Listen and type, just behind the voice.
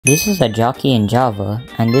This is a jockey in Java,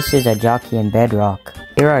 and this is a jockey in Bedrock.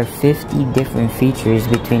 There are 50 different features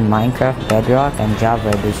between Minecraft Bedrock and Java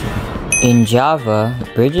Edition. In Java,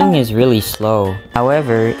 bridging is really slow.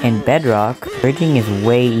 However, in Bedrock, bridging is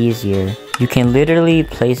way easier. You can literally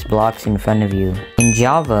place blocks in front of you. In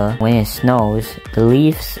Java, when it snows, the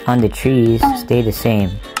leaves on the trees stay the same.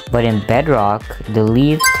 But in Bedrock, the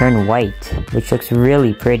leaves turn white, which looks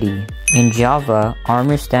really pretty. In Java,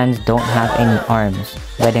 armor stands don't have any arms,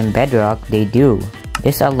 but in Bedrock, they do.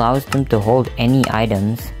 This allows them to hold any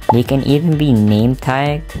items. They can even be name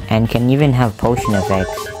tagged and can even have potion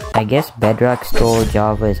effects. I guess Bedrock stole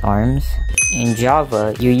Java's arms. In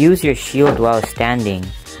Java, you use your shield while standing,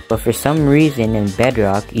 but for some reason in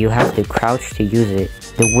Bedrock, you have to crouch to use it.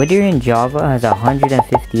 The Wither in Java has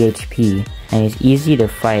 150 HP and is easy to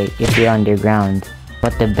fight if you're underground.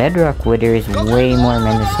 But the Bedrock Wither is way more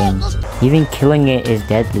menacing. Even killing it is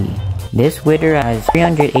deadly. This Wither has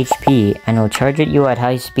 300 HP and will charge at you at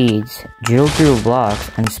high speeds, drill through blocks,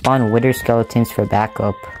 and spawn Wither skeletons for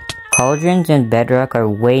backup. Cauldrons in Bedrock are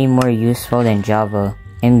way more useful than Java.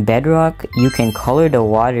 In Bedrock, you can color the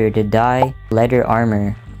water to dye leather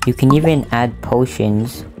armor. You can even add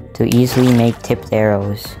potions to easily make tipped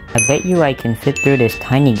arrows. I bet you I can fit through this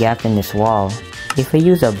tiny gap in this wall. If I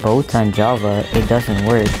use a boat on Java, it doesn't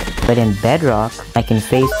work, but in Bedrock, I can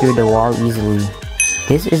phase through the wall easily.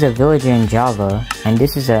 This is a villager in Java, and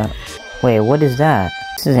this is a... Wait, what is that?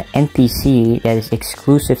 This is an NPC that is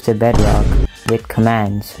exclusive to Bedrock, with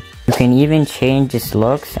commands. You can even change its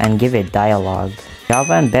looks and give it dialogue.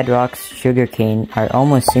 Java and Bedrock's sugarcane are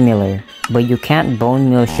almost similar, but you can't bone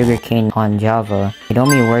meal sugarcane on Java, it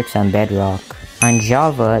only works on Bedrock. On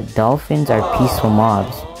Java, dolphins are peaceful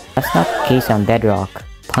mobs. That's not the case on Bedrock.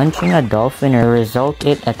 Punching a dolphin will result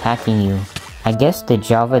in it attacking you. I guess the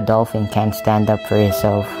Java dolphin can't stand up for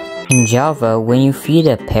itself. In Java, when you feed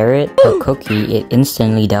a parrot a cookie, it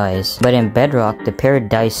instantly dies. But in Bedrock, the parrot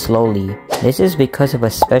dies slowly. This is because of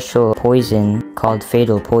a special poison called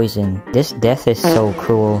fatal poison. This death is so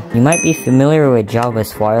cruel. You might be familiar with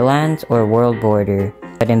Java's Firelands or World Border.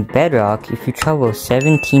 But in Bedrock, if you travel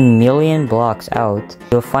 17 million blocks out,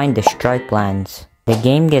 you'll find the Stripe Lands. The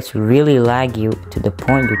game gets really laggy to the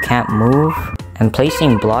point you can't move, and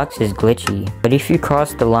placing blocks is glitchy. But if you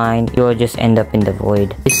cross the line, you'll just end up in the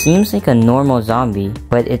void. It seems like a normal zombie,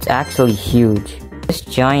 but it's actually huge. This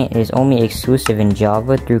giant is only exclusive in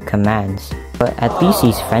Java through commands, but at least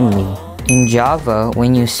he's friendly. In Java,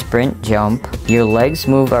 when you sprint jump, your legs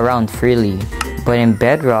move around freely. But in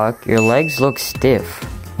Bedrock, your legs look stiff.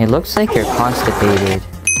 It looks like you're constipated.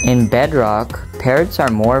 In Bedrock, parrots are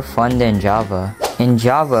more fun than Java. In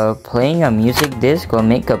Java, playing a music disc will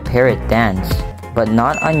make a parrot dance, but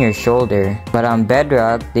not on your shoulder. But on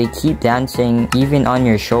Bedrock, they keep dancing even on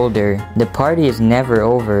your shoulder. The party is never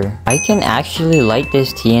over. I can actually light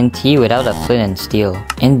this TNT without a flint and steel.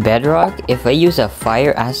 In Bedrock, if I use a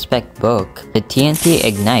fire aspect book, the TNT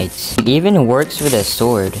ignites. It even works with a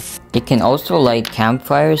sword. It can also light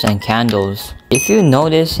campfires and candles. If you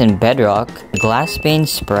notice in Bedrock, glass pane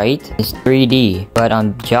sprite is 3D, but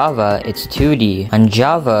on Java, it's 2D. On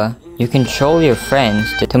Java, you control your friends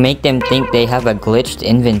to make them think they have a glitched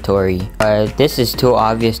inventory. But this is too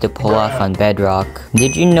obvious to pull off on Bedrock.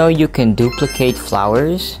 Did you know you can duplicate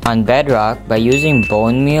flowers? On Bedrock, by using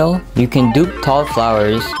bone meal, you can dupe tall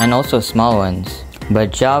flowers and also small ones.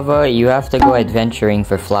 But Java, you have to go adventuring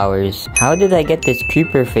for flowers. How did I get this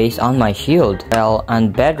creeper face on my shield? Well,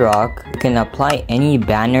 on Bedrock, you can apply any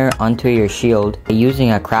banner onto your shield by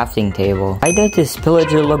using a crafting table. Why does this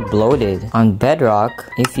pillager look bloated? On Bedrock,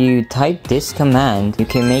 if you type this command, you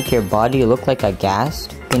can make your body look like a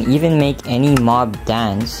ghast. You can even make any mob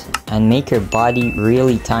dance and make your body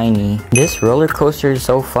really tiny. This roller coaster is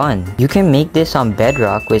so fun. You can make this on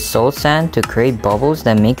Bedrock with soul sand to create bubbles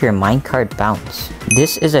that make your minecart bounce.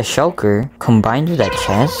 This is a shulker combined with a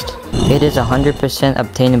chest. It is 100%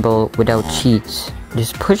 obtainable without cheats.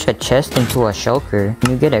 Just push a chest into a shulker and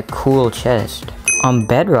you get a cool chest. On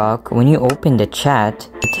Bedrock, when you open the chat,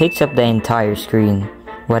 it takes up the entire screen.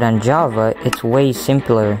 But on Java, it's way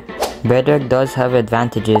simpler. Bedrock does have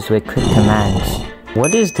advantages with quick commands.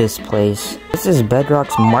 What is this place? This is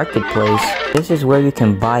Bedrock's marketplace. This is where you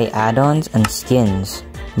can buy add-ons and skins,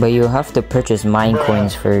 but you have to purchase mine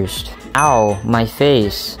coins first. Ow, my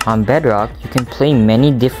face. On Bedrock, you can play many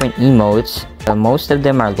different emotes, but most of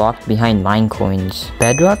them are locked behind mine coins.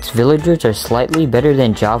 Bedrock's villagers are slightly better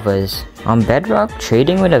than Java's. On Bedrock,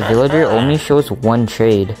 trading with a villager only shows one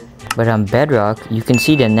trade. But on Bedrock, you can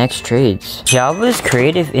see the next trades. Java's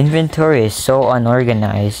creative inventory is so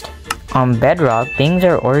unorganized. On Bedrock, things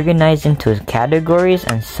are organized into categories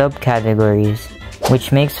and subcategories.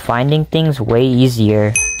 which makes finding things way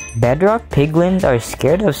easier. Bedrock piglins are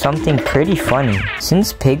scared of something pretty funny.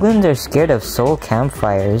 Since piglins are scared of soul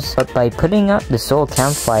campfires, but by putting out the soul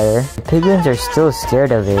campfire, the piglins are still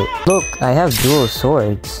scared of it. Look, I have dual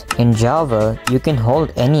swords. In Java, you can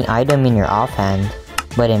hold any item in your offhand,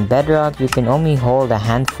 but in Bedrock, you can only hold a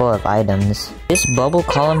handful of items. This bubble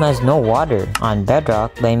column has no water. On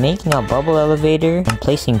Bedrock, by making a bubble elevator and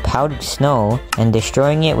placing powdered snow and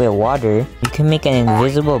destroying it with water, you can make an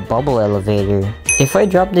invisible bubble elevator. If I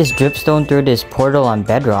drop this dripstone through this portal on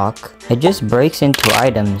Bedrock, it just breaks into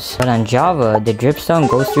items. But on Java, the dripstone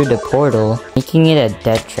goes through the portal, making it a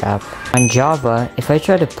death trap. On Java, if I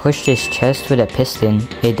try to push this chest with a piston,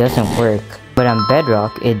 it doesn't work. But on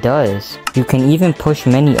Bedrock, it does. You can even push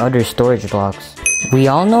many other storage blocks. We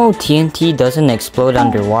all know TNT doesn't explode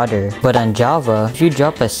underwater, but on Java, if you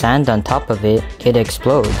drop a sand on top of it, it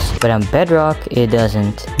explodes. But on Bedrock, it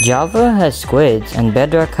doesn't. Java has squids, and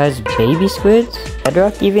Bedrock has baby squids?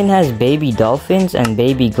 Bedrock even has baby dolphins and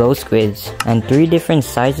baby glow squids, and 3 different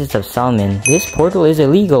sizes of salmon. This portal is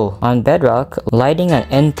illegal. On Bedrock, lighting an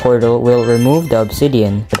end portal will remove the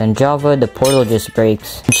obsidian, but on Java, the portal just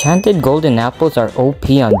breaks. Enchanted golden apples are OP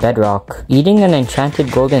on Bedrock. Eating an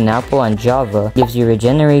enchanted golden apple on Java gives you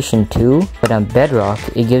regeneration 2, but on Bedrock,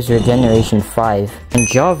 it gives regeneration 5. In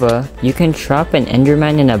Java, you can trap an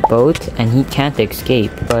enderman in a boat and he can't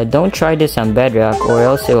escape, but don't try this on Bedrock or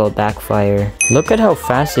else it will backfire. Look at how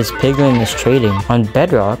fast this piglin is trading. On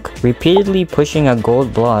Bedrock, repeatedly pushing a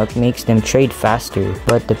gold block makes them trade faster,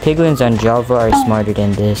 but the piglins on Java are smarter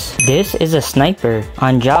than this. This is a sniper.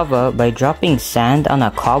 On Java, by dropping sand on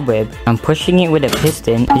a cobweb and pushing it with a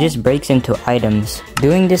piston, it just breaks into items.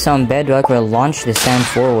 Doing this on Bedrock will launch the sand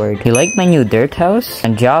forward. You like my new dirt house?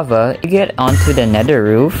 On Java, you get onto the nether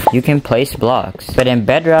roof, you can place blocks. But in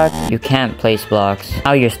Bedrock, you can't place blocks.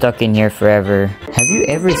 Now you're stuck in here forever. Have you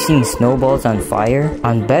ever seen snowballs on fire?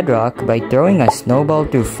 On Bedrock, by throwing a snowball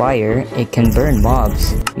through fire, it can burn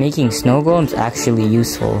mobs, making snow golems actually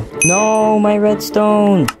useful. No, my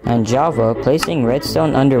redstone! On Java, placing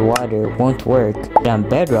redstone underwater won't work, but on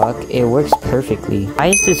Bedrock, it works perfectly. Why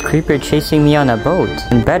is this creeper chasing me on a boat?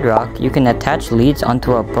 In Bedrock, you can attach leads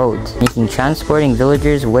onto a boat, making transporting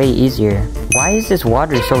villagers way easier. Why is this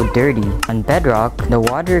water so dirty? On Bedrock, the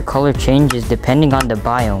water color changes depending on the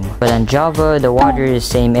biome, but on Java, the water is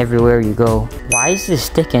same everywhere you go. Why is this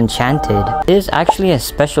stick enchanted? It is actually a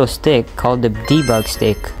special stick called the debug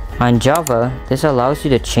stick. On Java, this allows you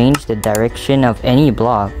to change the direction of any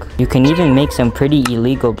block. You can even make some pretty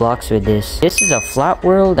illegal blocks with this. This is a flat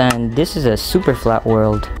world and this is a super flat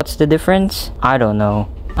world. What's the difference? I don't know.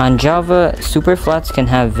 On Java, superflats can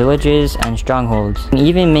have villages and strongholds. You can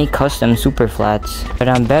even make custom superflats. But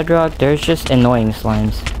on Bedrock, there's just annoying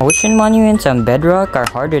slimes. Ocean monuments on Bedrock are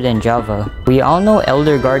harder than Java. We all know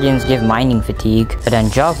Elder Guardians give mining fatigue, but on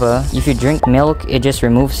Java, if you drink milk, it just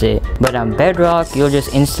removes it. But on Bedrock, you'll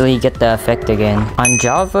just instantly get the effect again. On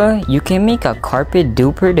Java, you can make a carpet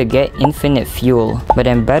duper to get infinite fuel. But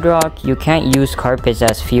in Bedrock, you can't use carpets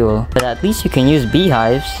as fuel. But at least you can use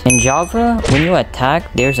beehives. In Java, when you attack,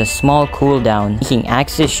 there's a small cooldown, making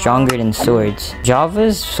axes stronger than swords.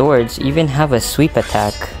 Java's swords even have a sweep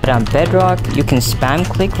attack, but on Bedrock, you can spam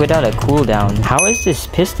click without a cooldown. How is this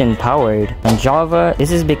piston powered? On Java,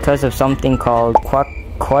 this is because of something called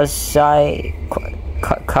quasi.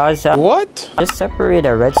 What? Just separate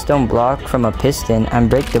a redstone block from a piston and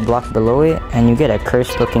break the block below it, and you get a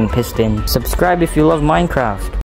cursed looking piston. Subscribe if you love Minecraft.